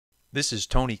This is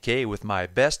Tony K with my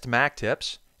best Mac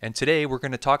tips, and today we're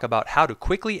going to talk about how to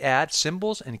quickly add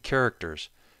symbols and characters.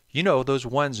 You know, those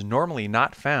ones normally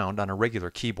not found on a regular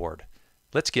keyboard.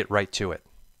 Let's get right to it.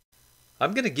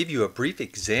 I'm going to give you a brief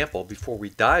example before we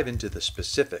dive into the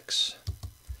specifics.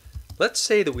 Let's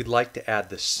say that we'd like to add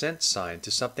the cent sign to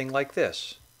something like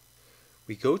this.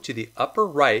 We go to the upper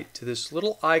right to this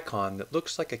little icon that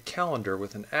looks like a calendar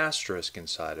with an asterisk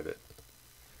inside of it.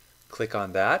 Click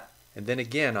on that, and then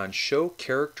again on Show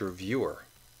Character Viewer.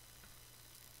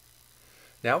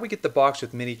 Now we get the box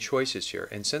with many choices here,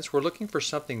 and since we're looking for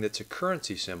something that's a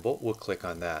currency symbol, we'll click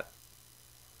on that.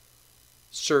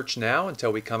 Search now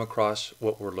until we come across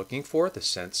what we're looking for, the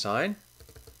cent sign.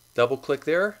 Double click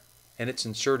there, and it's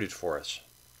inserted for us.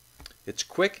 It's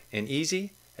quick and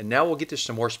easy, and now we'll get to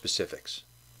some more specifics.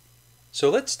 So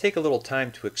let's take a little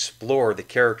time to explore the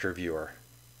character viewer.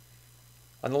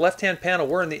 On the left-hand panel,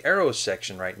 we're in the arrows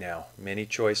section right now. Many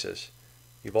choices.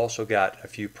 You've also got a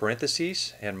few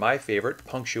parentheses, and my favorite,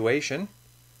 punctuation.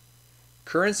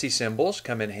 Currency symbols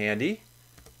come in handy.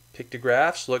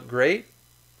 Pictographs look great.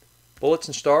 Bullets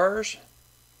and stars.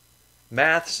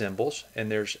 Math symbols, and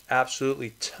there's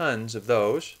absolutely tons of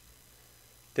those.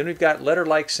 Then we've got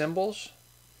letter-like symbols,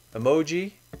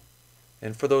 emoji,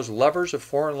 and for those lovers of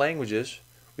foreign languages,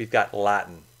 we've got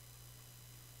Latin.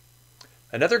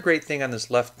 Another great thing on this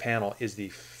left panel is the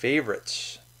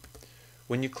favorites.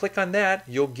 When you click on that,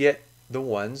 you'll get the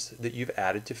ones that you've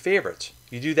added to favorites.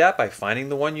 You do that by finding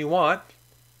the one you want.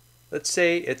 Let's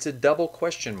say it's a double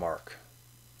question mark.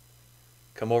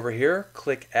 Come over here,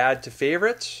 click Add to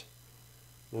Favorites.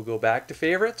 We'll go back to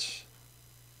Favorites,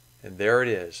 and there it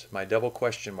is, my double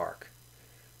question mark.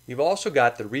 You've also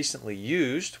got the recently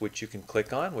used, which you can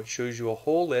click on, which shows you a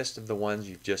whole list of the ones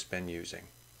you've just been using.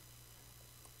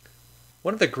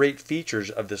 One of the great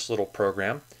features of this little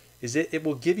program is that it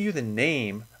will give you the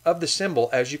name of the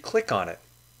symbol as you click on it.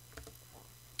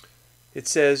 It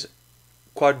says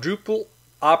quadruple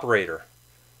operator.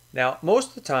 Now, most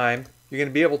of the time, you're going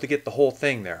to be able to get the whole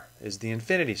thing there, is the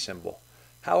infinity symbol.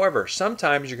 However,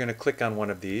 sometimes you're going to click on one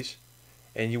of these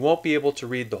and you won't be able to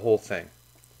read the whole thing.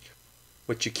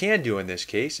 What you can do in this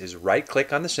case is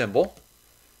right-click on the symbol.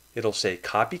 It'll say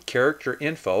Copy Character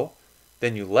Info.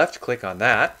 Then you left-click on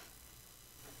that.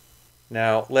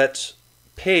 Now let's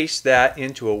paste that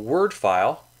into a Word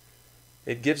file.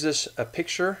 It gives us a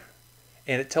picture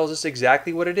and it tells us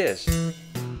exactly what it is.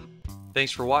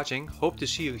 Thanks for watching. Hope to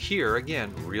see you here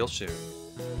again real soon.